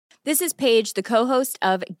This is Paige, the co-host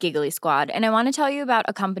of Giggly Squad, and I want to tell you about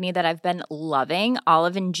a company that I've been loving,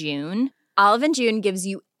 Olive & June. Olive & June gives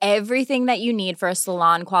you everything that you need for a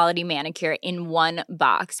salon-quality manicure in one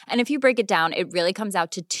box. And if you break it down, it really comes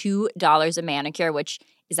out to $2 a manicure, which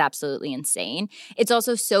is absolutely insane. It's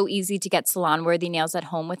also so easy to get salon-worthy nails at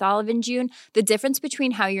home with Olive & June. The difference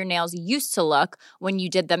between how your nails used to look when you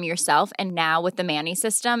did them yourself and now with the Mani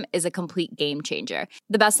system is a complete game changer.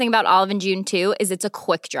 The best thing about Olive & June, too, is it's a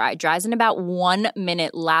quick dry. Dries in about 1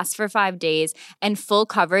 minute, lasts for 5 days, and full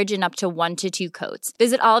coverage in up to 1 to 2 coats.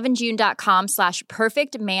 Visit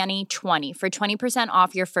oliveandjune.com/perfectmani20 for 20%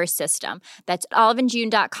 off your first system. That's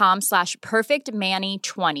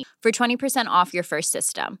oliveandjune.com/perfectmani20 for 20% off your first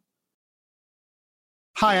system.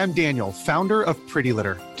 Hi, I'm Daniel, founder of Pretty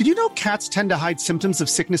Litter. Did you know cats tend to hide symptoms of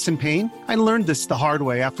sickness and pain? I learned this the hard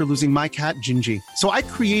way after losing my cat, Gingy. So I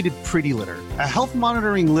created Pretty Litter, a health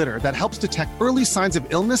monitoring litter that helps detect early signs of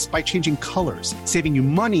illness by changing colors, saving you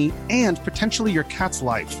money and potentially your cat's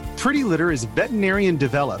life. Pretty Litter is veterinarian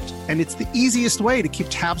developed, and it's the easiest way to keep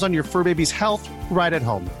tabs on your fur baby's health right at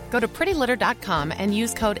home. Go to prettylitter.com and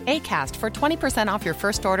use code ACAST for 20% off your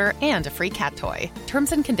first order and a free cat toy.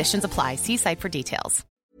 Terms and conditions apply. See site for details.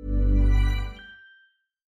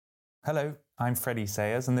 Hello, I'm Freddie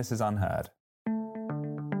Sayers and this is Unheard.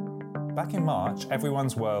 Back in March,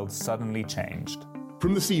 everyone's world suddenly changed.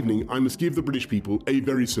 From this evening, I must give the British people a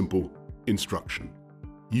very simple instruction.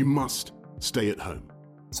 You must stay at home.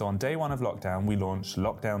 So on day one of lockdown, we launched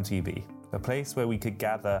Lockdown TV, a place where we could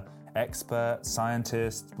gather experts,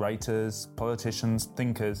 scientists, writers, politicians,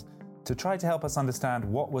 thinkers, to try to help us understand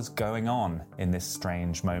what was going on in this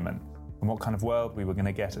strange moment and what kind of world we were going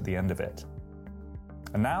to get at the end of it.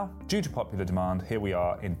 And now, due to popular demand, here we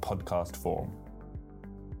are in podcast form.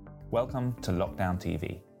 Welcome to Lockdown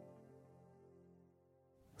TV.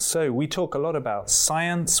 So we talk a lot about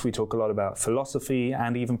science, we talk a lot about philosophy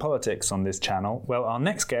and even politics on this channel. Well, our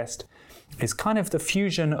next guest is kind of the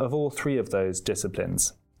fusion of all three of those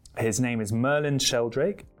disciplines. His name is Merlin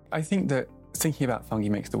Sheldrake. I think that thinking about fungi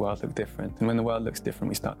makes the world look different. And when the world looks different,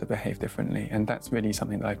 we start to behave differently. And that's really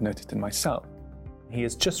something that I've noticed in myself. He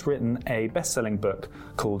has just written a best-selling book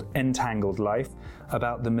called Entangled Life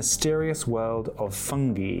about the mysterious world of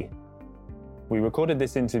fungi. We recorded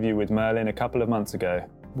this interview with Merlin a couple of months ago.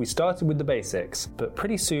 We started with the basics, but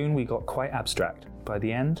pretty soon we got quite abstract. By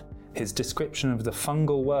the end, his description of the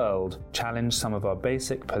fungal world challenged some of our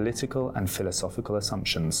basic political and philosophical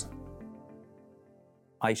assumptions.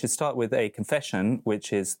 I should start with a confession,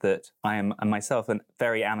 which is that I am myself a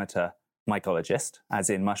very amateur mycologist, as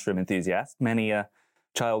in mushroom enthusiast. Many a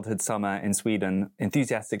childhood summer in Sweden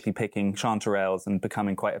enthusiastically picking chanterelles and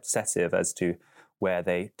becoming quite obsessive as to where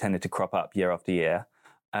they tended to crop up year after year.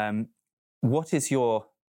 What is your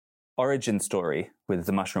origin story with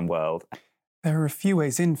the mushroom world? There are a few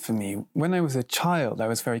ways in for me. When I was a child, I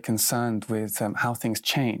was very concerned with how things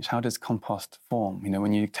change. How does compost form? You know,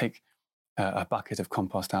 when you take a bucket of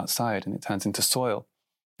compost outside and it turns into soil.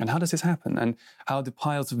 And how does this happen? And how do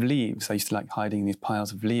piles of leaves, I used to like hiding these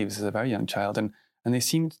piles of leaves as a very young child, and they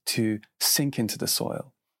seemed to sink into the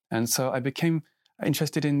soil. And so I became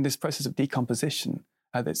interested in this process of decomposition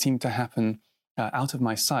that seemed to happen out of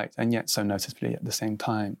my sight, and yet so noticeably at the same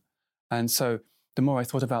time. And so the more I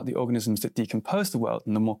thought about the organisms that decompose the world,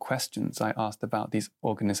 and the more questions I asked about these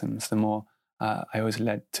organisms, the more I always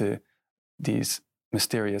led to these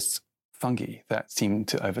mysterious fungi that seem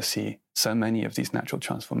to oversee so many of these natural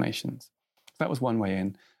transformations. So that was one way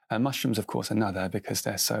in. Mushrooms, of course, another, because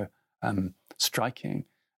they're so striking.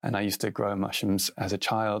 And I used to grow mushrooms as a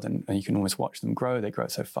child, and you can almost watch them grow. They grow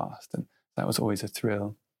so fast, and that was always a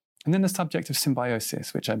thrill. And then the subject of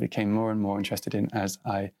symbiosis, which I became more and more interested in as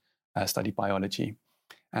I studied biology,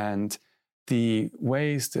 and the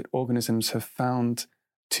ways that organisms have found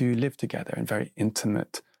to live together in very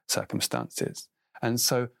intimate circumstances. And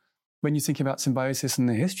so when you think about symbiosis and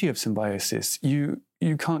the history of symbiosis, you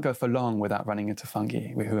can't go for long without running into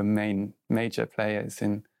fungi, who are major players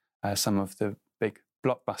in some of the big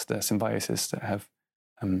blockbuster symbiosis that have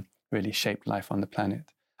really shaped life on the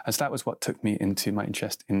planet. As that was what took me into my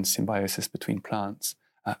interest in symbiosis between plants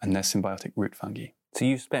and their symbiotic root fungi. So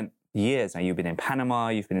you've spent years now. You've been in Panama,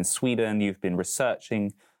 you've been in Sweden, you've been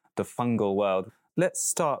researching the fungal world. Let's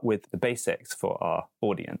start with the basics for our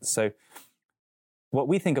audience. So what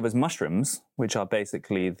we think of as mushrooms, which are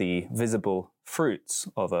basically the visible fruits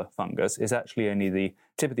of a fungus, is actually only the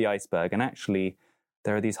tip of the iceberg. And actually,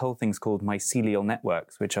 there are these whole things called mycelial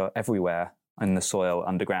networks, which are everywhere in the soil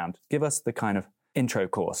underground. Give us the kind of intro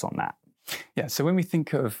course on that. Yeah, so when we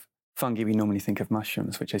think of fungi, we normally think of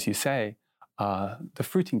mushrooms, which, as you say, are the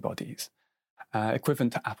fruiting bodies.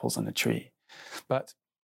 equivalent to apples on a tree. But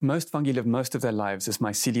most fungi live most of their lives as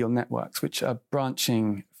mycelial networks, which are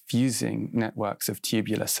branching, fusing networks of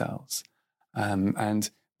tubular cells. And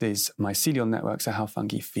these mycelial networks are how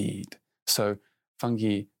fungi feed. So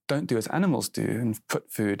fungi don't do as animals do and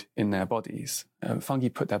put food in their bodies. Fungi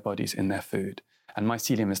put their bodies in their food. And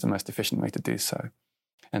mycelium is the most efficient way to do so.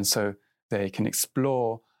 And so they can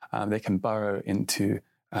explore, they can burrow into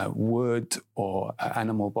wood or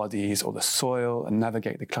animal bodies or the soil and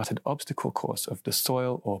navigate the cluttered obstacle course of the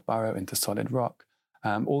soil or burrow into solid rock.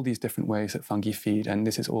 All these different ways that fungi feed, and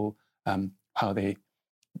this is all how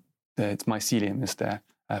mycelium is their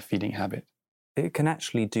feeding habit. It can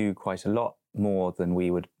actually do quite a lot more than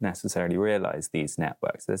we would necessarily realize, these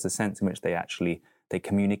networks. There's a sense in which they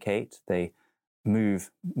communicate, they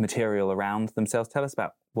move material around themselves. Tell us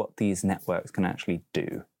about what these networks can actually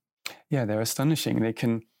do. Yeah, they're astonishing. They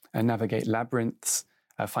can navigate labyrinths,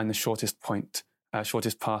 find the shortest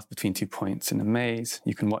path between 2 points in a maze.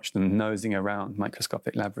 You can watch them nosing around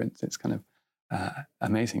microscopic labyrinths. It's kind of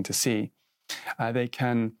amazing to see. They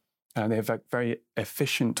have very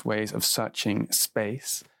efficient ways of searching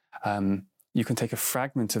space. You can take a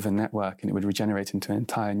fragment of a network and it would regenerate into an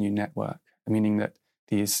entire new network, meaning that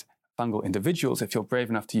these fungal individuals, if you're brave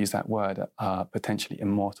enough to use that word, are potentially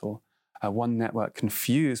immortal. One network can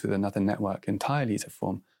fuse with another network entirely to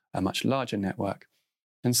form a much larger network.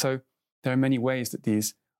 And so there are many ways that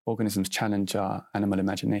these organisms challenge our animal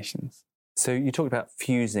imaginations. So you talked about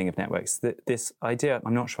fusing of networks. This idea,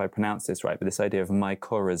 I'm not sure I pronounced this right, but this idea of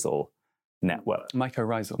mycorrhizal network.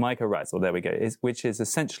 Mycorrhizal, there we go, which is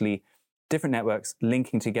essentially different networks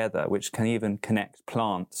linking together, which can even connect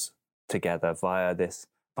plants together via this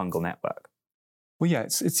fungal network. Well, yeah,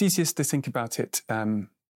 it's easiest to think about it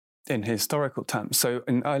in historical terms. So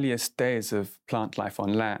in earliest days of plant life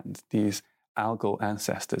on land, these algal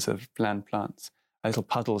ancestors of land plants, little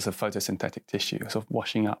puddles of photosynthetic tissue sort of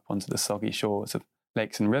washing up onto the soggy shores of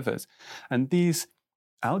lakes and rivers. And these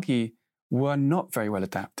algae were not very well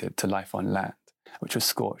adapted to life on land, which was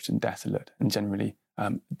scorched and desolate and generally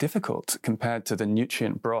difficult compared to the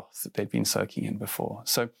nutrient broth that they'd been soaking in before.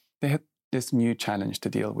 So they had this new challenge to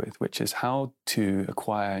deal with, which is how to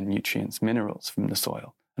acquire nutrients, minerals from the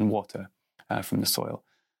soil and water from the soil.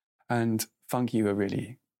 And fungi were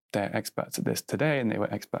really, they're experts at this today, and they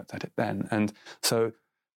were experts at it then. And so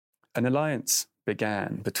an alliance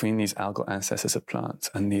began between these algal ancestors of plants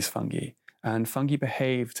and these fungi. And fungi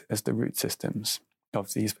behaved as the root systems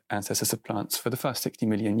of these ancestors of plants for the first 60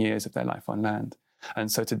 million years of their life on land.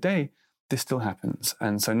 And so today, this still happens.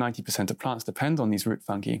 And so 90% of plants depend on these root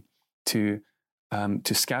fungi to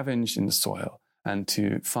scavenge in the soil and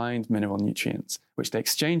to find mineral nutrients, which they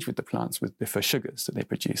exchange with the plants for sugars that they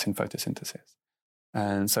produce in photosynthesis.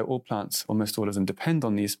 And so all plants, almost all of them, depend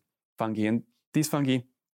on these fungi. And these fungi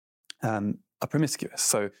are promiscuous.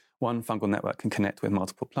 So one fungal network can connect with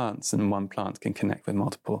multiple plants, and one plant can connect with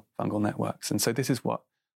multiple fungal networks. And so this is what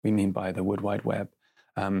we mean by the Wood Wide Web.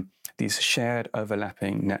 These shared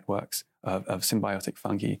overlapping networks of symbiotic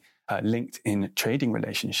fungi linked in trading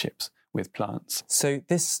relationships with plants. So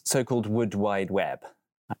this so-called Wood Wide Web,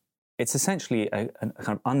 it's essentially a kind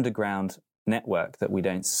of underground network that we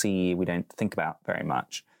don't see, we don't think about very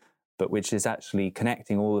much, but which is actually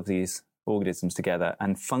connecting all of these organisms together,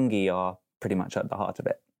 and fungi are pretty much at the heart of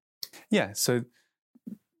it. Yeah, so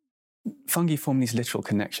fungi form these literal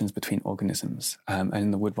connections between organisms. And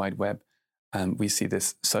in the Wood Wide Web, we see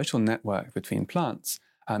this social network between plants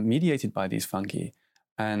mediated by these fungi.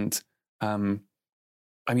 And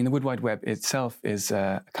the Wood Wide Web itself is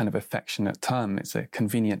a kind of affectionate term. It's a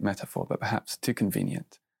convenient metaphor, but perhaps too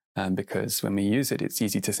convenient. Because when we use it, it's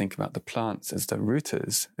easy to think about the plants as the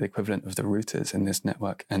routers, the equivalent of the routers in this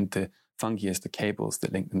network, and the fungi as the cables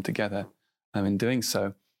that link them together. In doing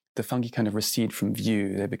so, the fungi kind of recede from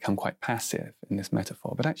view. They become quite passive in this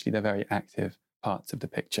metaphor, but actually they're very active parts of the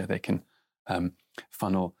picture. They can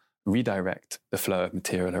redirect the flow of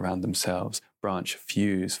material around themselves, branch,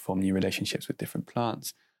 fuse, form new relationships with different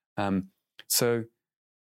plants. So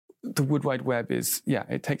the Wood Wide Web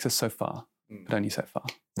it takes us so far, but only so far.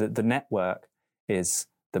 The network is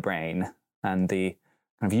the brain, and the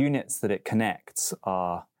kind of units that it connects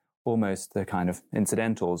are almost the kind of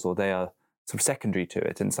incidentals, or they are sort of secondary to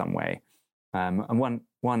it in some way. And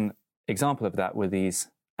one example of that were these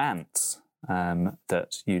ants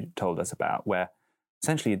that you told us about, where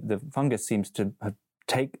essentially the fungus seems to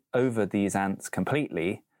take over these ants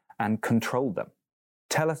completely and control them.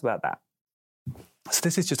 Tell us about that. So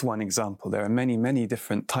this is just one example. There are many, many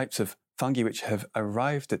different types of fungi which have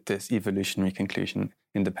arrived at this evolutionary conclusion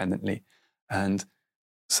independently. And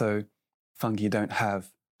so fungi don't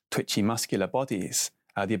have twitchy, muscular bodies,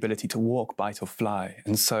 the ability to walk, bite, or fly.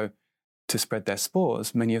 And so to spread their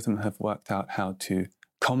spores, many of them have worked out how to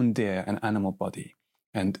commandeer an animal body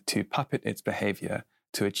and to puppet its behavior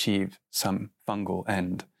to achieve some fungal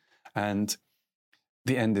end. And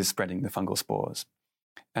the end is spreading the fungal spores.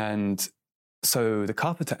 And so the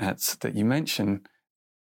carpenter ants that you mentioned,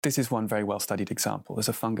 this is one very well-studied example. There's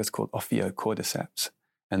a fungus called Ophiocordyceps.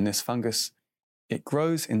 And this fungus, it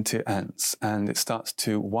grows into ants and it starts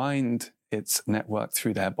to wind its network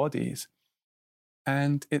through their bodies.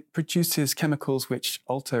 And it produces chemicals which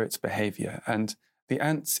alter its behavior. And the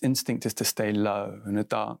ant's instinct is to stay low in the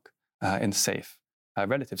dark, in safe,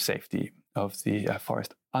 relative safety of the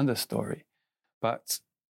forest understory. But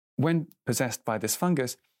when possessed by this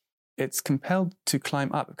fungus, it's compelled to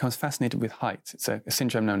climb up. It becomes fascinated with height. It's a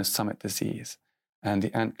syndrome known as summit disease. And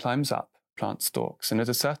the ant climbs up plant stalks. And at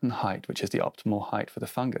a certain height, which is the optimal height for the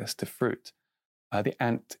fungus to fruit, the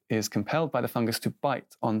ant is compelled by the fungus to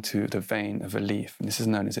bite onto the vein of a leaf. And this is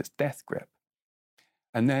known as its death grip.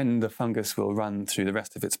 And then the fungus will run through the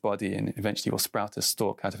rest of its body and eventually will sprout a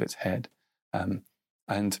stalk out of its head.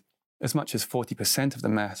 And as much as 40% of the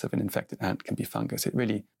mass of an infected ant can be fungus. It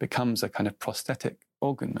really becomes a kind of prosthetic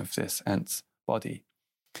organ of this ant's body.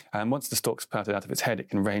 And once the stalk's sprouted out of its head, it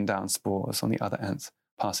can rain down spores on the other ants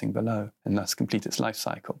passing below and thus complete its life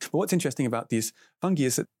cycle. But what's interesting about these fungi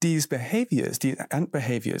is that these behaviors, these ant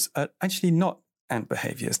behaviors, are actually not ant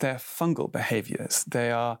behaviors. They're fungal behaviors.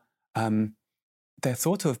 They're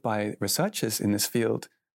thought of by researchers in this field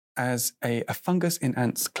as a fungus in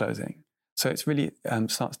ants' clothing. So it's really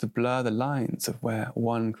starts to blur the lines of where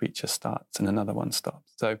one creature starts and another one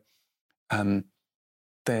stops. So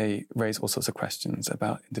they raise all sorts of questions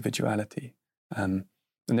about individuality. And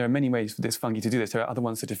there are many ways for this fungi to do this. There are other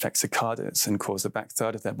ones that affect cicadas and cause the back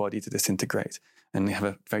third of their body to disintegrate. And they have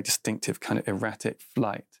a very distinctive kind of erratic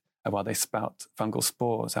flight while they spout fungal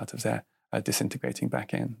spores out of their disintegrating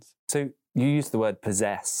back ends. So you used the word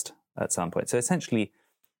possessed at some point. So essentially,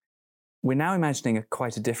 we're now imagining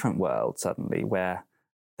quite a different world suddenly where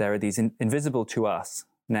there are these invisible to us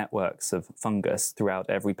networks of fungus throughout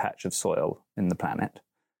every patch of soil in the planet.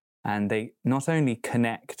 And they not only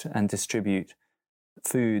connect and distribute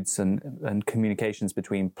foods and communications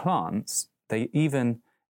between plants, they even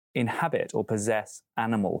inhabit or possess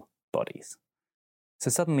animal bodies.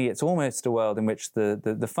 So suddenly it's almost a world in which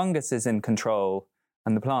the fungus is in control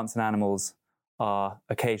and the plants and animals are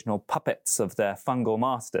occasional puppets of their fungal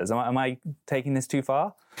masters. Am I taking this too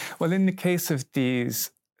far? Well, in the case of these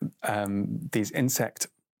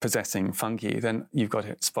insect-possessing fungi, then you've got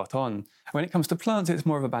it spot on. When it comes to plants, it's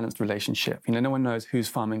more of a balanced relationship. No one knows who's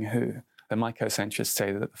farming who. The mycocentrists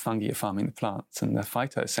say that the fungi are farming the plants, and the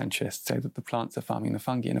phytocentrists say that the plants are farming the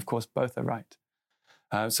fungi, and of course, both are right.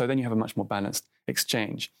 So then you have a much more balanced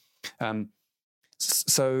exchange.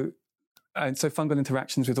 So fungal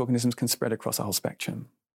interactions with organisms can spread across a whole spectrum.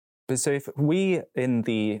 But so if we, in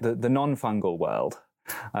the non-fungal world,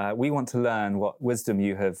 we want to learn what wisdom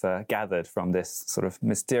you have gathered from this sort of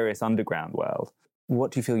mysterious underground world,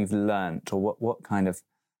 what do you feel you've learnt, or what kind of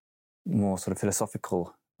more sort of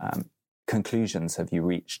philosophical conclusions have you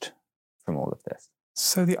reached from all of this?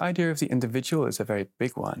 So the idea of the individual is a very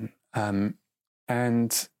big one.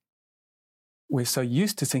 And we're so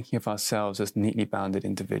used to thinking of ourselves as neatly bounded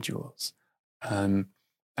individuals. And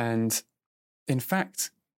in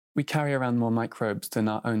fact, we carry around more microbes than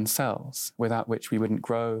our own cells, without which we wouldn't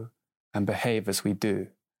grow and behave as we do.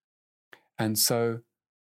 And so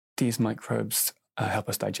these microbes help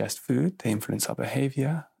us digest food, they influence our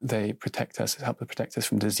behavior, they help to protect us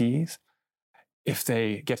from disease. If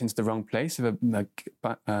they get into the wrong place, if a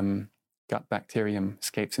gut bacterium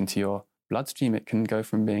escapes into your bloodstream, it can go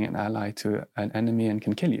from being an ally to an enemy and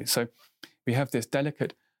can kill you. So we have this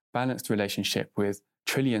delicate, balanced relationship with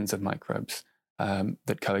trillions of microbes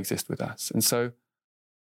that coexist with us. And so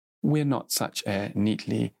we're not such a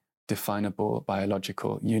neatly definable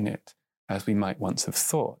biological unit as we might once have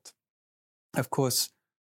thought. Of course,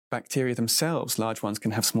 bacteria themselves, large ones,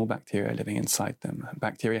 can have small bacteria living inside them.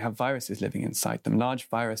 Bacteria have viruses living inside them. Large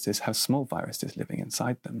viruses have small viruses living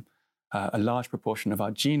inside them. A large proportion of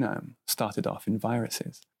our genome started off in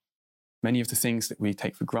viruses. Many of the things that we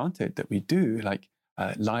take for granted that we do, like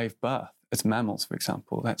live birth as mammals, for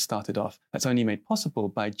example, that's only made possible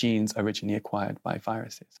by genes originally acquired by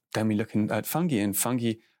viruses. Then we look at fungi, and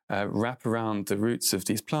fungi wrap around the roots of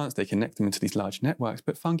these plants. They connect them into these large networks,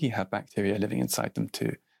 but fungi have bacteria living inside them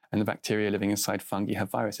too. And the bacteria living inside fungi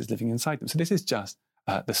have viruses living inside them. So this is just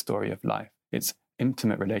the story of life. It's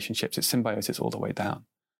intimate relationships. It's symbiosis all the way down.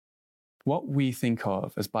 What we think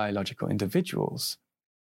of as biological individuals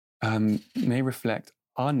may reflect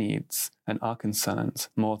our needs and our concerns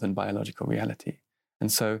more than biological reality.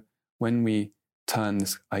 And so when we turn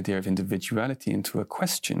this idea of individuality into a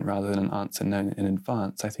question rather than an answer known in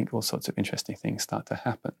advance, I think all sorts of interesting things start to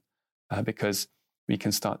happen because we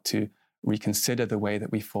can start to reconsider the way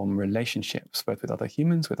that we form relationships, both with other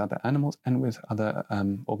humans, with other animals, and with other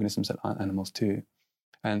organisms that aren't animals too.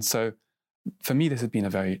 And so for me, this has been a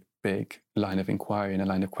very big line of inquiry and a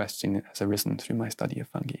line of questioning that has arisen through my study of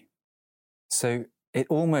fungi. So it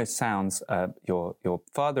almost sounds, your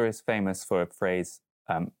father is famous for a phrase,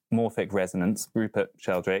 morphic resonance, Rupert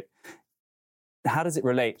Sheldrake. How does it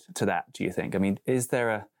relate to that, do you think? I mean,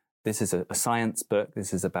 this is a science book,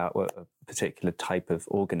 this is about a particular type of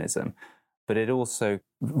organism, but it also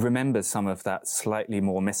remembers some of that slightly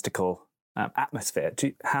more mystical atmosphere.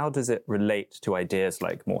 How does it relate to ideas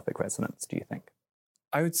like morphic resonance, do you think?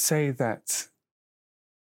 I would say that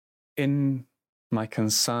in my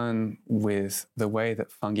concern with the way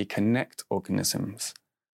that fungi connect organisms,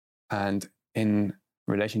 and in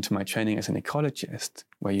relation to my training as an ecologist,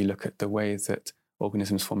 where you look at the way that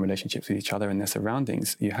organisms form relationships with each other and their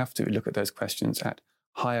surroundings, you have to look at those questions at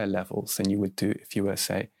higher levels than you would do if you were,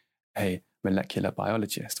 say, a molecular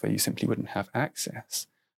biologist, where you simply wouldn't have access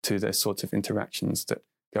to those sorts of interactions that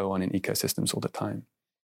go on in ecosystems all the time.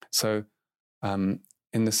 So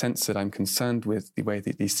in the sense that I'm concerned with the way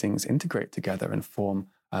that these things integrate together and form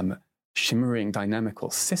shimmering dynamical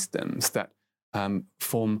systems that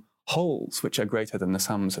form wholes which are greater than the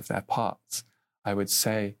sums of their parts, I would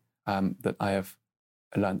say that I have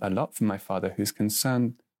learned a lot from my father, who's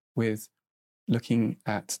concerned with looking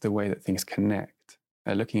at the way that things connect,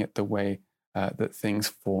 looking at the way that things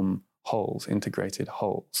form wholes, integrated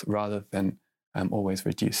wholes, rather than always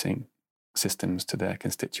reducing systems to their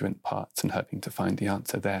constituent parts and hoping to find the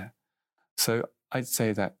answer there. So I'd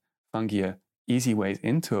say that fungi are easy ways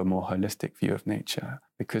into a more holistic view of nature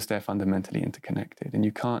because they're fundamentally interconnected. And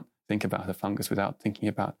you can't think about a fungus without thinking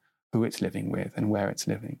about who it's living with and where it's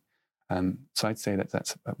living. So I'd say that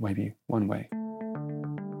that's maybe one way.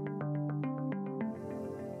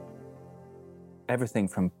 Everything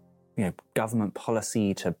from government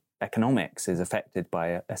policy to economics is affected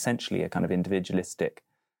by essentially a kind of individualistic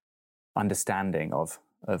understanding of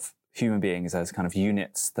human beings as kind of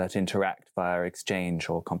units that interact via exchange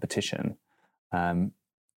or competition.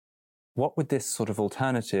 What would this sort of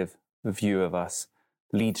alternative view of us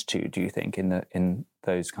lead to, do you think, in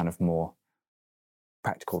those kind of more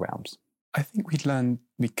practical realms? I think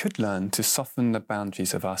we could learn to soften the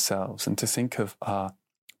boundaries of ourselves and to think of our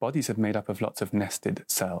bodies as made up of lots of nested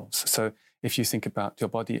cells. So if you think about your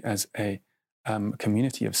body as a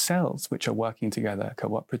community of cells which are working together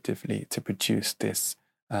cooperatively to produce this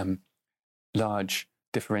large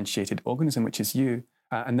differentiated organism, which is you,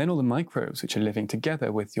 and then all the microbes which are living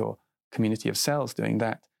together with your community of cells doing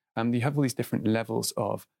that, you have all these different levels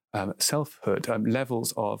of selfhood,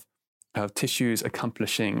 levels of tissues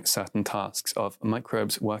accomplishing certain tasks, of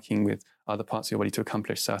microbes working with other parts of your body to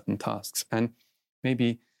accomplish certain tasks. And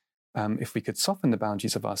maybe if we could soften the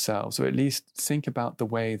boundaries of ourselves, or at least think about the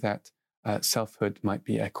way that selfhood might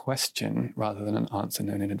be a question rather than an answer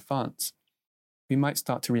known in advance, we might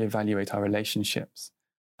start to reevaluate our relationships.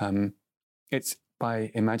 It's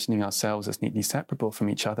by imagining ourselves as neatly separable from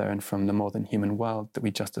each other and from the more than human world that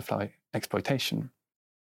we justify exploitation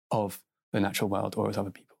of the natural world or as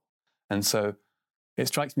other people. And so it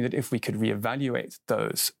strikes me that if we could reevaluate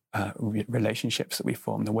those relationships that we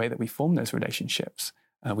form, the way that we form those relationships,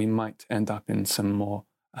 we might end up in some more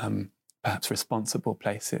perhaps responsible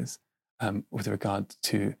places with regard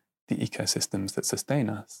to the ecosystems that sustain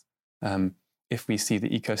us. If we see the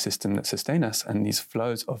ecosystem that sustain us and these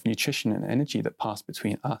flows of nutrition and energy that pass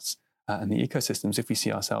between us and the ecosystems, if we see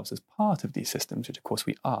ourselves as part of these systems, which of course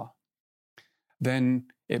we are, then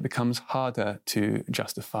it becomes harder to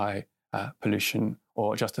justify pollution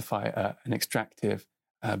or justify an extractive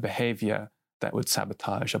behavior that would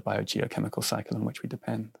sabotage a biogeochemical cycle on which we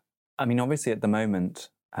depend. I mean, obviously at the moment,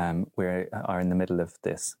 we are in the middle of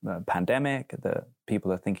this pandemic. The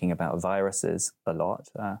people are thinking about viruses a lot.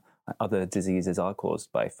 Other diseases are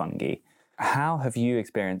caused by fungi. How have you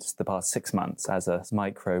experienced the past 6 months as a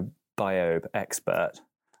microbiome expert?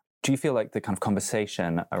 Do you feel like the kind of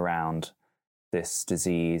conversation around this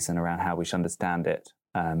disease and around how we should understand it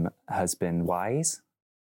has been wise?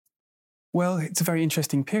 Well, it's a very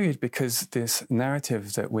interesting period because this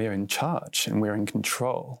narrative that we're in charge and we're in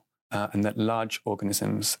control and that large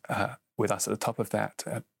organisms with us at the top of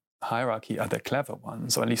that hierarchy are the clever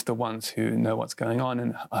ones, or at least the ones who know what's going on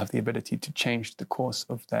and have the ability to change the course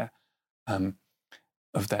of their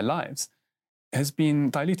lives, has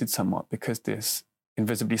been diluted somewhat because this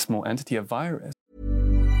invisibly small entity, a virus,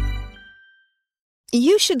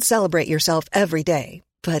 You should celebrate yourself every day,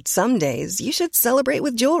 but some days you should celebrate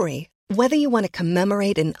with jewelry. Whether you want to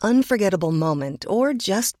commemorate an unforgettable moment or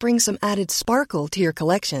just bring some added sparkle to your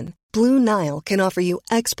collection, Blue Nile can offer you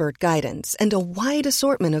expert guidance and a wide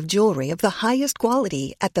assortment of jewelry of the highest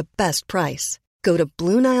quality at the best price. Go to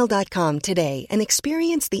BlueNile.com today and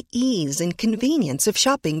experience the ease and convenience of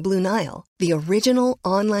shopping Blue Nile, the original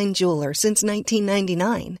online jeweler since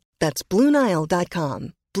 1999. That's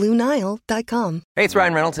BlueNile.com. BlueNile.com. Hey, it's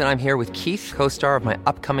Ryan Reynolds, and I'm here with Keith, co-star of my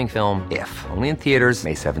upcoming film, If, only in theaters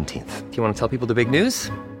May 17th. Do you want to tell people the big news?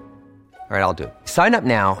 All right, I'll do it. Sign up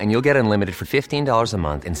now and you'll get unlimited for $15 a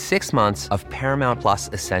month and 6 months of Paramount Plus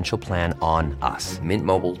Essential Plan on us.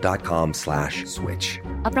 MintMobile.com/switch.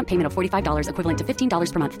 Upfront payment of $45 equivalent to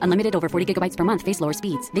 $15 per month. Unlimited over 40 gigabytes per month. Face lower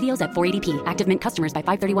speeds. Videos at 480p. Active Mint customers by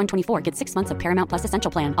 531.24 get 6 months of Paramount Plus Essential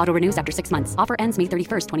Plan. Auto renews after 6 months. Offer ends May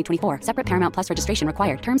 31st, 2024. Separate Paramount Plus registration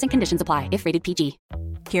required. Terms and conditions apply if rated PG.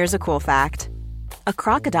 Here's a cool fact. A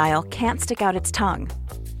crocodile can't stick out its tongue.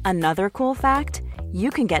 Another cool fact, you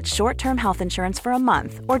can get short-term health insurance for a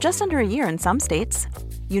month or just under a year in some states.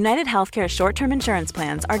 United Healthcare short-term insurance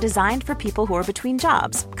plans are designed for people who are between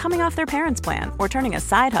jobs, coming off their parents' plan, or turning a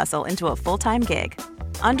side hustle into a full-time gig.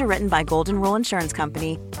 Underwritten by Golden Rule Insurance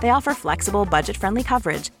Company, they offer flexible, budget-friendly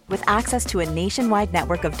coverage with access to a nationwide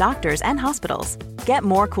network of doctors and hospitals. Get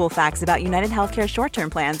more cool facts about United Healthcare short-term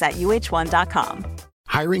plans at uh1.com.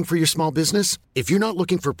 Hiring for your small business? If you're not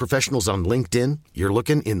looking for professionals on LinkedIn, you're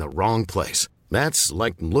looking in the wrong place. That's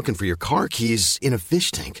like looking for your car keys in a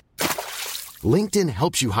fish tank. LinkedIn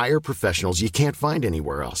helps you hire professionals you can't find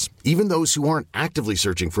anywhere else, even those who aren't actively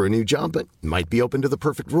searching for a new job but might be open to the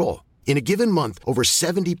perfect role. In a given month, over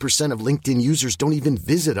 70% of LinkedIn users don't even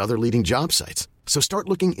visit other leading job sites. So start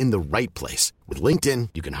looking in the right place. With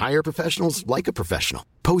LinkedIn, you can hire professionals like a professional.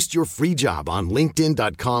 Post your free job on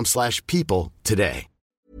linkedin.com/people today.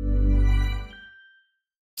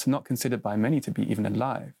 It's not considered by many to be even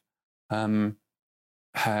alive.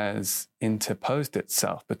 Has interposed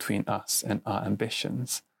itself between us and our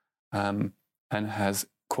ambitions, and has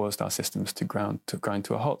caused our systems to grind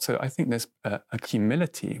to a halt. So I think there's a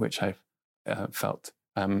humility which I've felt,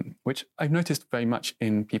 which I've noticed very much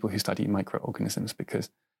in people who study microorganisms, because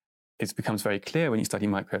it becomes very clear when you study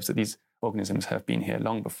microbes that these organisms have been here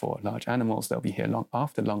long before large animals. They'll be here long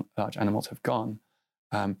after large animals have gone.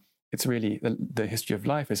 It's really the history of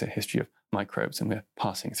life is a history of microbes, and we're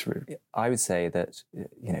passing through. I would say that,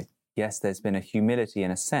 yes, there's been a humility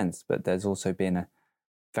in a sense, but there's also been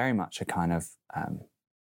very much a kind of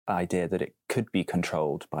idea that it could be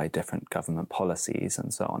controlled by different government policies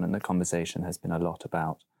and so on. And the conversation has been a lot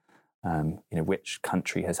about, which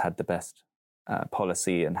country has had the best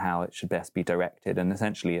policy and how it should best be directed. And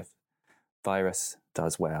essentially, if virus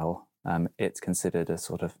does well, it's considered a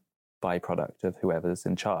sort of byproduct of whoever's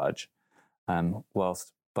in charge,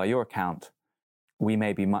 whilst by your account, we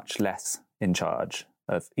may be much less in charge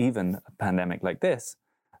of even a pandemic like this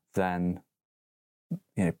than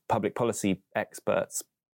public policy experts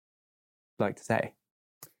like to say.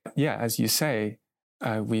 Yeah, as you say,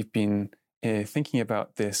 we've been thinking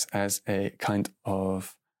about this as a kind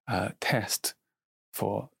of test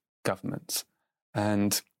for governments.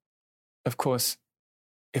 And of course,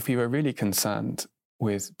 if we were really concerned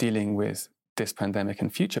with dealing with this pandemic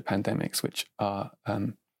and future pandemics, which are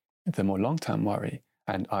the more long-term worry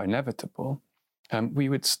and are inevitable, we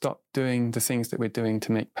would stop doing the things that we're doing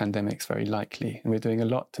to make pandemics very likely. And we're doing a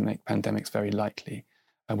lot to make pandemics very likely,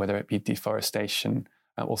 whether it be deforestation,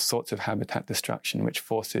 all sorts of habitat destruction, which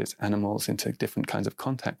forces animals into different kinds of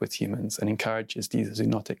contact with humans and encourages these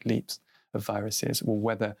zoonotic leaps of viruses, or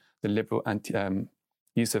whether the liberal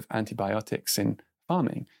use of antibiotics in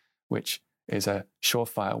farming, which is a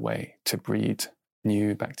surefire way to breed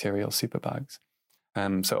new bacterial superbugs.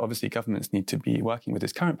 So obviously governments need to be working with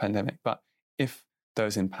this current pandemic, but if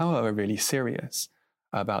those in power are really serious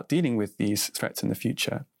about dealing with these threats in the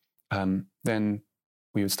future, then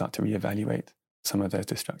we would start to reevaluate some of those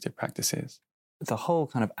destructive practices. The whole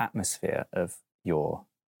kind of atmosphere of your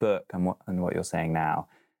book and what you're saying now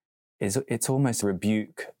it's almost a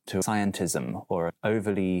rebuke to scientism or an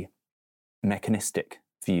overly mechanistic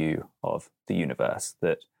view of the universe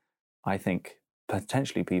that I think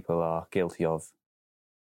potentially people are guilty of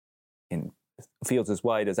in fields as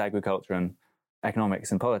wide as agriculture and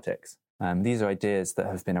economics and politics. These are ideas that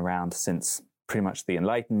have been around since pretty much the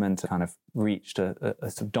Enlightenment, kind of reached a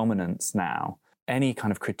sort of dominance now. Any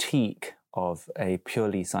kind of critique of a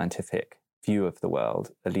purely scientific view of the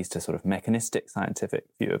world, at least a sort of mechanistic scientific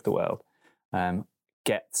view of the world,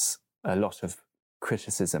 gets a lot of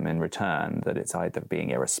criticism in return, that it's either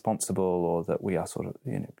being irresponsible or that we are sort of,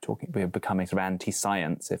 we're becoming sort of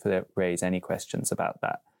anti-science if they raise any questions about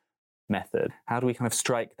that method. How do we kind of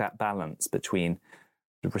strike that balance between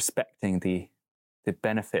respecting the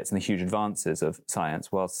benefits and the huge advances of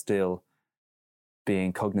science while still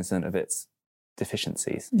being cognizant of its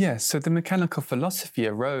deficiencies? Yes, so the mechanical philosophy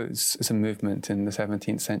arose as a movement in the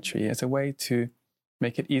 17th century as a way to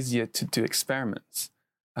make it easier to do experiments.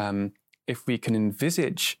 If we can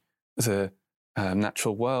envisage the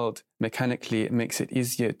natural world mechanically, it makes it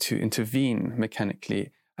easier to intervene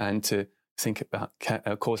mechanically and to think about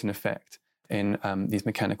cause and effect in these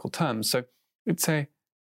mechanical terms. So it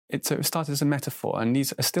started as a metaphor, and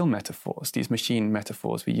these are still metaphors, these machine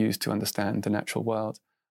metaphors we use to understand the natural world.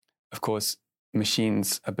 Of course,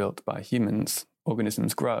 machines are built by humans,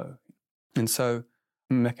 organisms grow. And so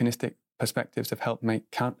mechanistic perspectives have helped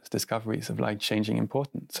make countless discoveries of life-changing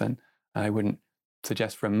importance. And I wouldn't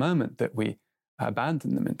suggest for a moment that we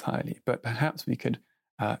abandon them entirely, but perhaps we could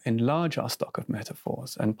enlarge our stock of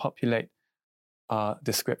metaphors and populate our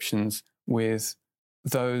descriptions with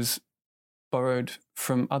those borrowed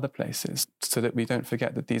from other places, so that we don't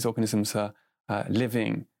forget that these organisms are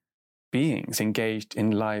living beings engaged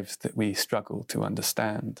in lives that we struggle to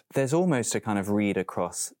understand. There's almost a kind of read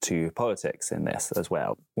across to politics in this as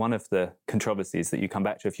well. One of the controversies that you come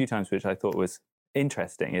back to a few times, which I thought was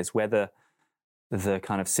interesting, is whether the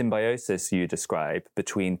kind of symbiosis you describe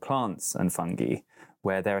between plants and fungi,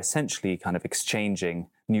 where they're essentially kind of exchanging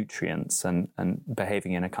nutrients and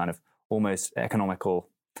behaving in a kind of almost economical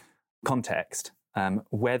context,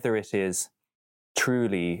 whether it is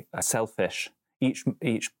truly a selfish,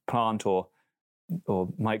 each plant or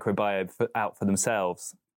microbiome out for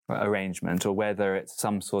themselves arrangement, or whether it's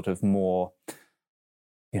some sort of more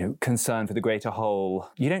concern for the greater whole.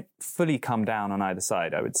 You don't fully come down on either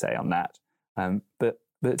side, I would say, on that. But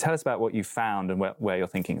tell us about what you found and where your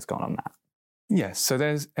thinking has gone on that. Yes, so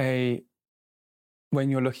when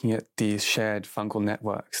you're looking at these shared fungal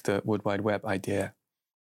networks, the World Wide Web idea,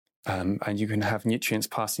 and you can have nutrients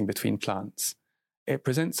passing between plants, it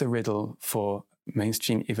presents a riddle for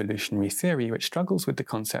mainstream evolutionary theory, which struggles with the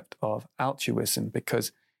concept of altruism,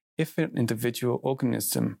 because if an individual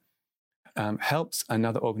organism helps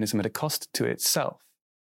another organism at a cost to itself,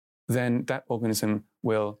 then that organism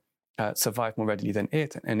will survive more readily than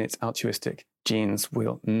it, and its altruistic genes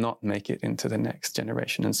will not make it into the next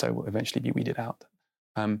generation, and so will eventually be weeded out.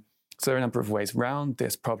 So there are a number of ways around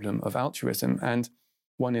this problem of altruism, and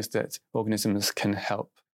one is that organisms can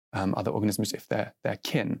help other organisms if they're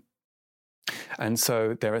kin. And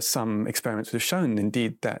so there are some experiments that have shown,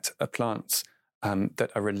 indeed, that plants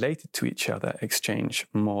that are related to each other exchange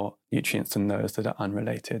more nutrients than those that are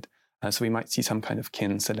unrelated. So we might see some kind of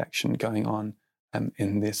kin selection going on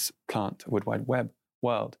in this plant World Wide Web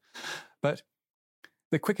world. But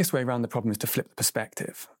the quickest way around the problem is to flip the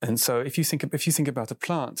perspective. And so if you think about a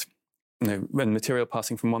plant, when material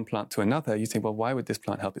passing from one plant to another, you think, well, why would this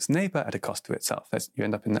plant help its neighbor at a cost to itself? You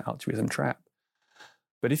end up in the altruism trap.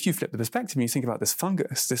 But if you flip the perspective and you think about this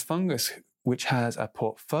fungus which has a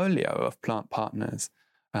portfolio of plant partners,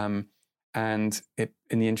 and it,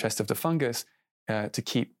 in the interest of the fungus, to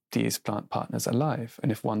keep these plant partners alive.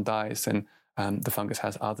 And if one dies, then the fungus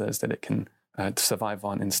has others that it can survive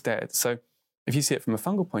on instead. So if you see it from a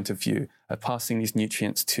fungal point of view, passing these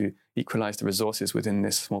nutrients to equalize the resources within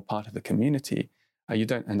this small part of the community, you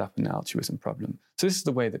don't end up in an altruism problem. So this is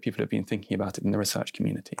the way that people have been thinking about it in the research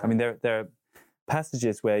community. I mean, there are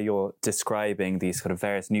passages where you're describing these sort of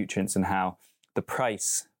various nutrients and how the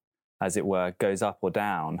price, as it were, goes up or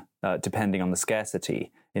down depending on the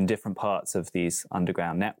scarcity in different parts of these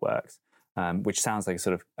underground networks, which sounds like a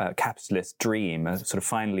sort of capitalist dream, a sort of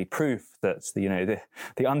finally proof that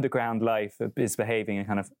the underground life is behaving in a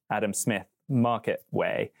kind of Adam Smith market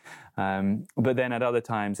way. But then at other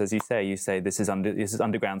times, as you say this is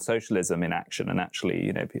underground socialism in action, and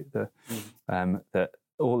actually, that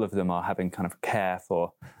all of them are having kind of care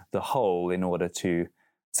for the whole in order to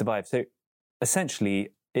survive. So essentially,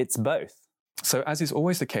 it's both. So as is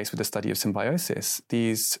always the case with the study of symbiosis,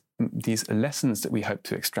 these lessons that we hope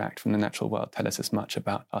to extract from the natural world tell us as much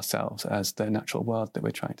about ourselves as the natural world that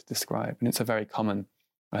we're trying to describe. And it's a very common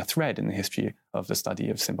thread in the history of the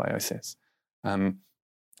study of symbiosis.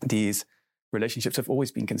 These relationships have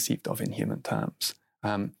always been conceived of in human terms.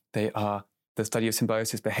 The study of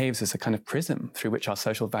symbiosis behaves as a kind of prism through which our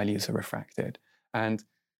social values are refracted. And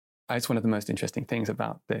it's one of the most interesting things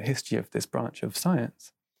about the history of this branch of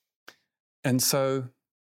science. And so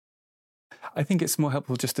I think it's more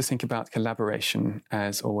helpful just to think about collaboration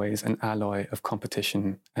as always an alloy of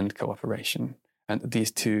competition and cooperation, and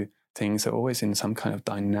these two things are always in some kind of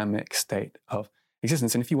dynamic state of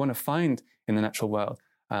existence. And if you want to find in the natural world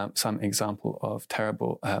some example of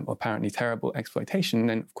terrible, apparently terrible exploitation,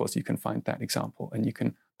 then of course you can find that example and you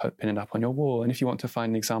can pin it up on your wall. And if you want to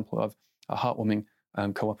find an example of a heartwarming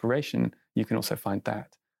cooperation, you can also find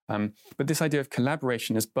that. But this idea of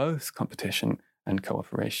collaboration as both competition and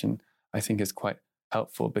cooperation, I think, is quite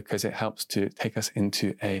helpful because it helps to take us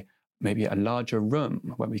into maybe a larger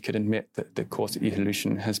room where we could admit that the course of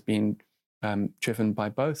evolution has been driven by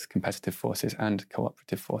both competitive forces and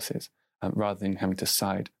cooperative forces, rather than having to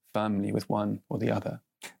side firmly with one or the other.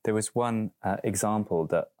 There was one example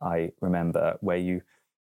that I remember where you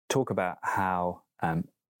talk about how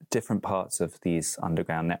different parts of these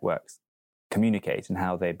underground networks communicate and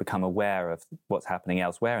how they become aware of what's happening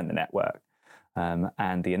elsewhere in the network.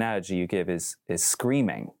 And the analogy you give is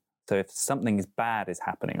screaming. So if something bad is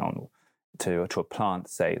happening to a plant,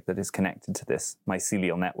 say, that is connected to this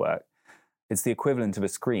mycelial network, it's the equivalent of a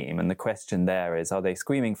scream. And the question there is, are they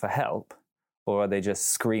screaming for help or are they just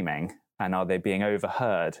screaming? And are they being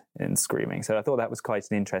overheard in screaming? So I thought that was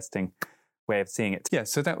quite an interesting way of seeing it. Yeah,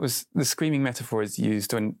 so that was the screaming metaphor is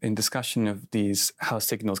used in discussion of how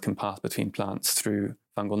signals can pass between plants through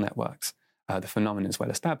fungal networks. The phenomenon is well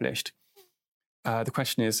established. The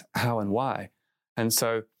question is how and why. And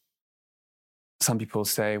so some people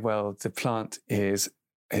say, well, the plant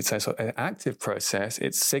it's a sort of an active process.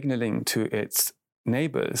 It's signaling to its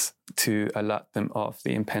neighbors to alert them of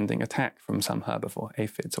the impending attack from some herbivore,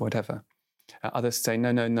 aphids or whatever. Others say,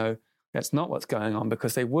 no, that's not what's going on,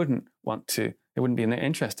 because it wouldn't be in their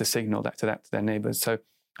interest to signal that to their neighbors. So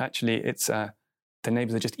actually it's the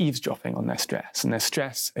neighbors are just eavesdropping on their stress, and their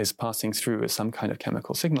stress is passing through as some kind of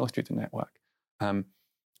chemical signal through the network.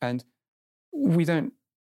 And we don't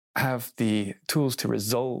have the tools to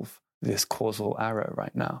resolve this causal arrow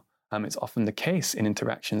right now. It's often the case in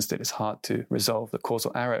interactions that it's hard to resolve the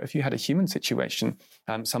causal arrow. If you had a human situation,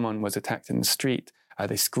 someone was attacked in the street,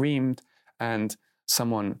 they screamed, and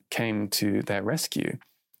someone came to their rescue,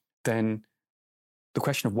 then the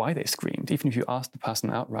question of why they screamed, even if you asked the person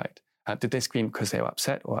outright, did they scream because they were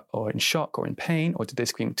upset or in shock or in pain, or did they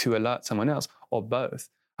scream to alert someone else, or both?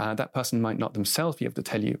 That person might not themselves be able to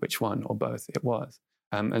tell you which one or both it was.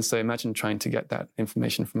 And so imagine trying to get that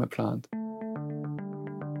information from a plant.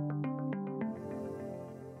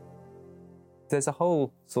 There's a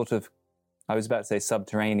whole sort of, I was about to say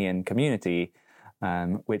subterranean community,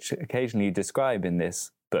 which occasionally you describe in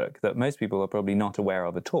this book that most people are probably not aware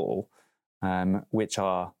of at all, which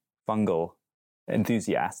are fungal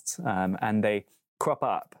enthusiasts. And they crop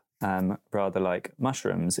up rather like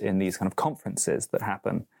mushrooms in these kind of conferences that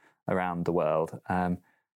happen around the world.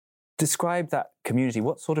 Describe that community.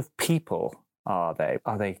 What sort of people are they?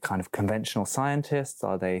 Are they kind of conventional scientists?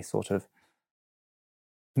 Are they sort of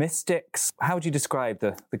mystics? How would you describe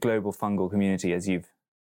the global fungal community as you've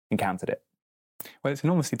encountered it? Well, it's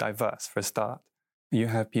enormously diverse for a start. You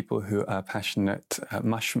have people who are passionate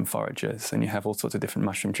mushroom foragers, and you have all sorts of different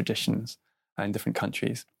mushroom traditions in different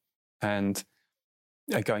countries, and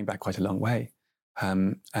going back quite a long way.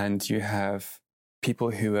 And you have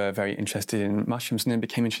people who are very interested in mushrooms and then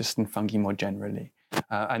became interested in fungi more generally.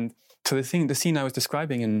 And so the scene I was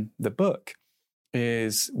describing in the book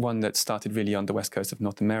is one that started really on the west coast of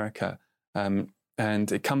North America.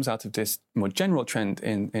 And it comes out of this more general trend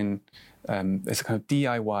in it's a kind of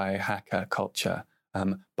DIY hacker culture,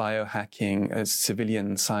 biohacking as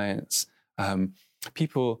civilian science,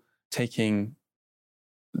 people taking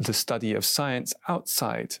the study of science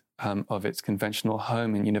outside of its conventional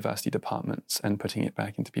home in university departments and putting it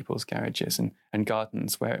back into people's garages and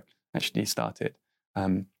gardens, where it actually started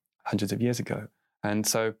hundreds of years ago. And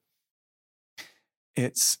so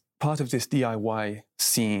it's part of this DIY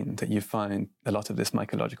scene that you find a lot of this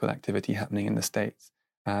mycological activity happening in the States.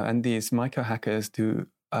 And these myco-hackers do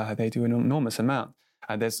an enormous amount.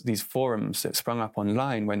 There's these forums that sprung up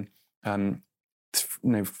online when,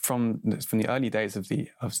 from the early days of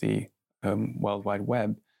the World Wide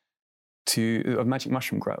Web of magic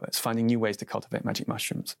mushroom growers, finding new ways to cultivate magic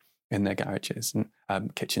mushrooms in their garages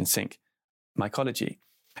and kitchen sink mycology.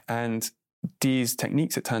 And these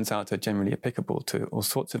techniques, it turns out, are generally applicable to all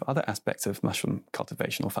sorts of other aspects of mushroom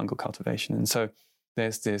cultivation or fungal cultivation. And so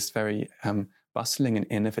there's this very bustling and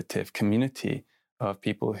innovative community of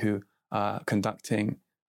people who are conducting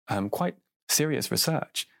quite serious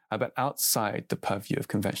research, but outside the purview of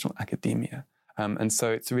conventional academia. And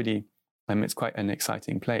so it's really, it's quite an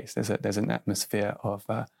exciting place. There's an atmosphere of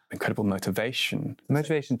incredible motivation.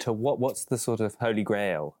 Motivation to what? What's the sort of holy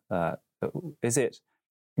grail? Is it,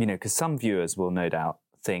 because some viewers will no doubt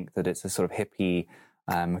think that it's a sort of hippie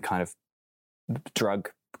kind of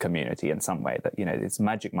drug community in some way, that, it's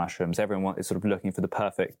magic mushrooms, everyone is sort of looking for the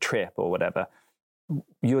perfect trip or whatever.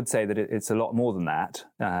 You would say that it's a lot more than that.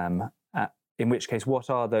 In which case, what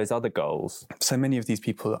are those other goals? So many of these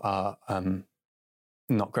people are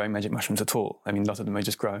not growing magic mushrooms at all. I mean, a lot of them are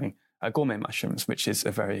just growing gourmet mushrooms, which is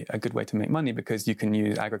a good way to make money, because you can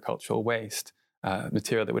use agricultural waste,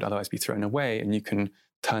 material that would otherwise be thrown away, and you can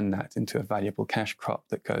turn that into a valuable cash crop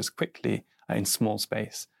that goes quickly in small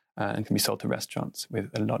space and can be sold to restaurants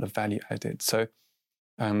with a lot of value added. So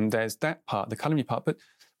there's that part, the culinary part. But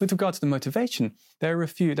with regard to the motivation, there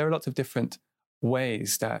are lots of different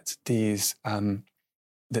ways that these DIY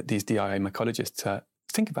mycologists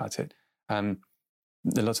think about it. A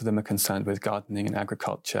lot of them are concerned with gardening and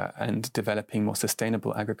agriculture and developing more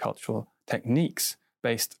sustainable agricultural techniques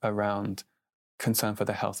based around concern for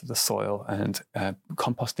the health of the soil and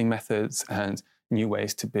composting methods and new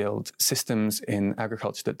ways to build systems in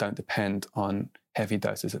agriculture that don't depend on heavy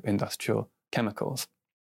doses of industrial chemicals.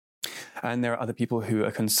 And there are other people who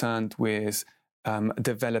are concerned with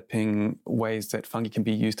developing ways that fungi can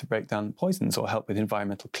be used to break down poisons or help with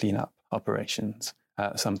environmental cleanup operations,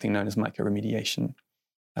 something known as mycoremediation.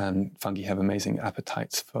 Fungi have amazing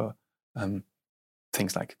appetites for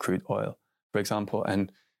things like crude oil, for example,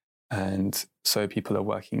 and so people are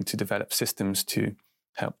working to develop systems to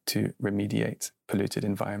help to remediate polluted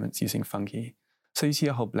environments using fungi. So you see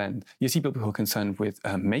a whole blend. You see people who are concerned with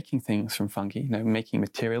making things from fungi, making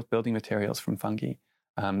materials, building materials from fungi.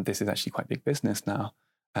 This is actually quite big business now.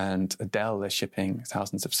 And Dell is shipping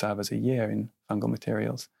thousands of servers a year in fungal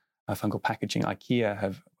materials, fungal packaging. IKEA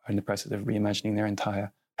are in the process of reimagining their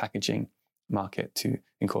entire packaging market to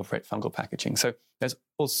incorporate fungal packaging. So there's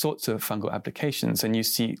all sorts of fungal applications, and you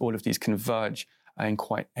see all of these converge in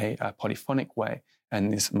quite a polyphonic way in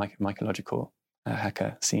these mycological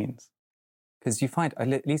hacker scenes. Because you find,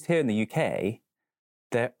 at least here in the UK,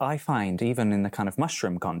 I find even in the kind of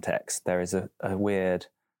mushroom context, there is a weird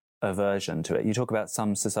aversion to it. You talk about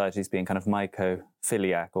some societies being kind of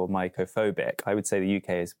mycophiliac or mycophobic. I would say the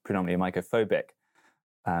UK is predominantly a mycophobic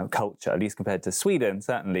culture, at least compared to Sweden.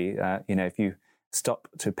 Certainly, if you stop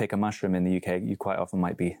to pick a mushroom in the UK, you quite often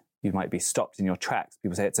might be stopped in your tracks.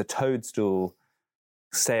 People say it's a toadstool,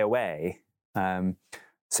 stay away.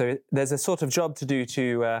 So there's a sort of job to do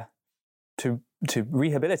to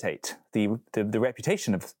rehabilitate the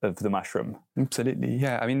reputation of the mushroom. Absolutely,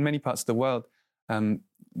 yeah. I mean, many parts of the world,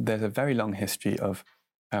 there's a very long history of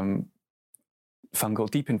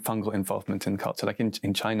deep in fungal involvement in culture. Like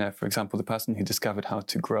in China, for example, the person who discovered how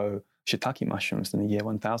to grow shiitake mushrooms in the year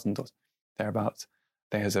 1000 or thereabouts,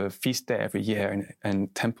 there's a feast day every year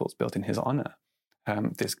and temples built in his honor.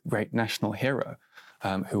 This great national hero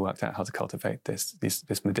who worked out how to cultivate this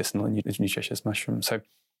medicinal and nutritious mushroom. So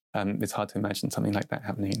it's hard to imagine something like that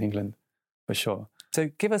happening in England, for sure. So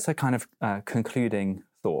give us a kind of concluding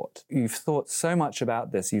thought. You've thought so much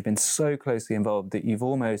about this. You've been so closely involved that you've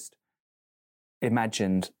almost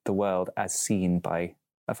imagined the world as seen by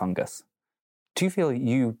a fungus. Do you feel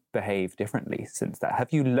you behave differently since that?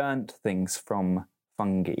 Have you learnt things from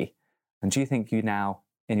fungi? And do you think you now,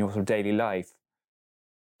 in your sort of daily life,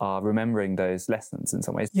 are remembering those lessons in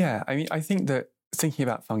some ways? Yeah, I mean, I think that thinking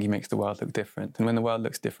about fungi makes the world look different. And when the world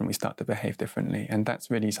looks different, we start to behave differently. And that's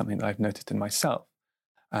really something that I've noticed in myself.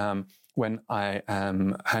 When I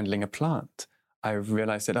am handling a plant, I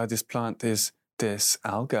realized that, this plant is this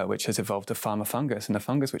alga which has evolved to farm a fungus, and a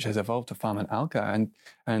fungus which has evolved to farm an alga.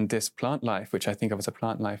 And this plant life, which I think of as a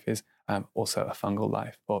plant life, is also a fungal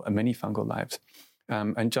life, or a many fungal lives.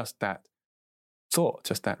 And just that thought,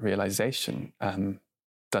 just that realization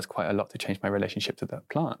does quite a lot to change my relationship to the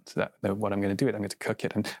plant. That what I'm going to do, I'm going to cook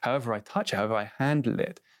it. And however I touch it, however I handle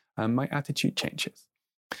it, my attitude changes.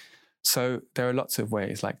 So there are lots of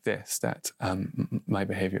ways like this that my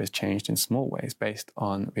behavior has changed in small ways based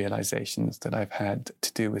on realizations that I've had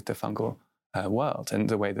to do with the fungal world, and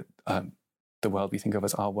the way that the world we think of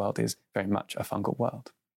as our world is very much a fungal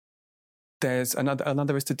world. There's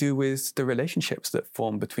another is to do with the relationships that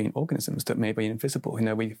form between organisms that may be invisible.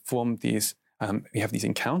 We form these, we have these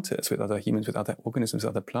encounters with other humans, with other organisms,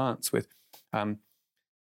 other plants, with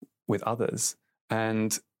others.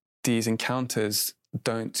 And these encounters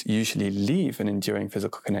don't usually leave an enduring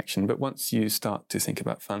physical connection. But once you start to think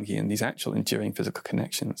about fungi and these actual enduring physical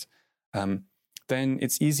connections, then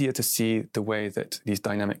it's easier to see the way that these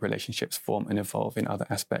dynamic relationships form and evolve in other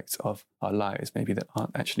aspects of our lives, maybe that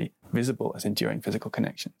aren't actually visible as enduring physical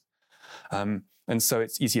connections. And so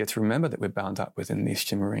it's easier to remember that we're bound up within these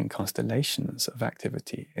shimmering constellations of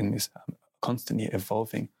activity in these constantly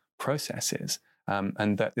evolving processes,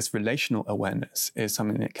 and that this relational awareness is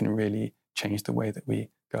something that can really change the way that we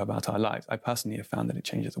go about our lives. I personally have found that it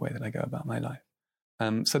changes the way that I go about my life.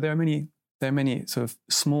 So there are many sort of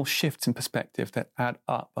small shifts in perspective that add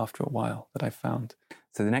up after a while that I've found.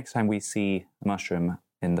 So the next time we see a mushroom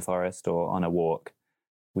in the forest or on a walk,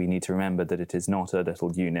 we need to remember that it is not a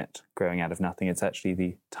little unit growing out of nothing. It's actually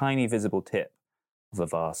the tiny visible tip of a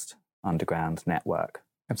vast underground network.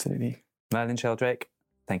 Absolutely. Merlin Sheldrake,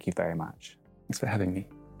 thank you very much. Thanks for having me.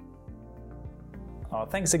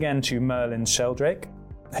 Thanks again to Merlin Sheldrake.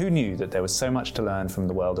 Who knew that there was so much to learn from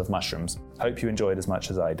the world of mushrooms? Hope you enjoyed as much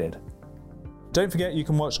as I did. Don't forget you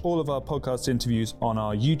can watch all of our podcast interviews on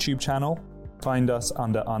our YouTube channel. Find us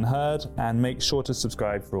under Unheard and make sure to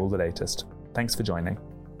subscribe for all the latest. Thanks for joining.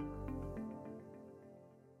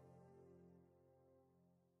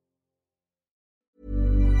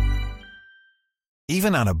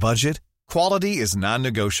 Even on a budget, quality is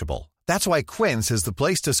non-negotiable. That's why Quince is the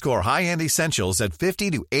place to score high-end essentials at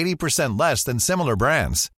 50 to 80% less than similar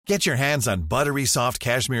brands. Get your hands on buttery soft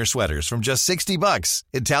cashmere sweaters from just $60,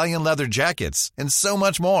 Italian leather jackets, and so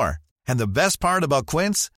much more. And the best part about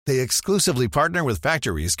Quince, they exclusively partner with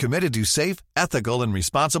factories committed to safe, ethical, and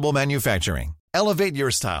responsible manufacturing. Elevate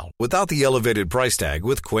your style without the elevated price tag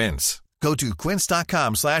with Quince. Go to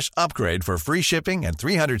quince.com/upgrade for free shipping and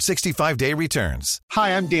 365-day returns.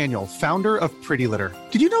 Hi, I'm Daniel, founder of Pretty Litter.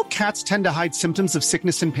 Did you know cats tend to hide symptoms of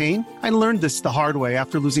sickness and pain? I learned this the hard way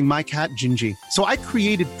after losing my cat, Gingy. So I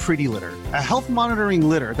created Pretty Litter, a health monitoring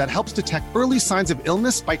litter that helps detect early signs of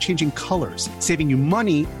illness by changing colors, saving you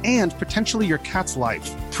money and potentially your cat's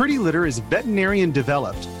life. Pretty Litter is veterinarian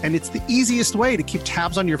developed, and it's the easiest way to keep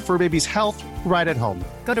tabs on your fur baby's health right at home.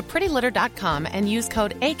 Go to prettylitter.com and use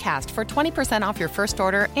code ACAST for 20% off your first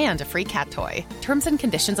order and a free cat toy. Terms and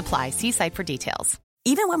conditions apply. See site for details.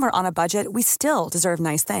 Even when we're on a budget, we still deserve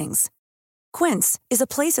nice things. Quince is a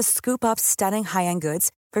place to scoop up stunning high-end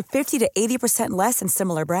goods for 50 to 80% less than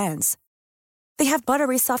similar brands. They have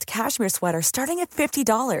buttery soft cashmere sweaters starting at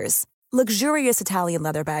 $50, luxurious Italian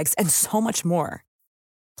leather bags, and so much more.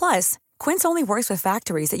 Plus, Quince only works with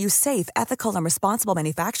factories that use safe, ethical, and responsible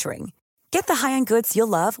manufacturing. Get the high-end goods you'll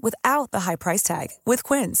love without the high price tag with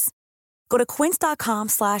Quince. Go to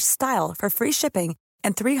quince.com/style for free shipping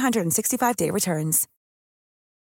and 365-day returns.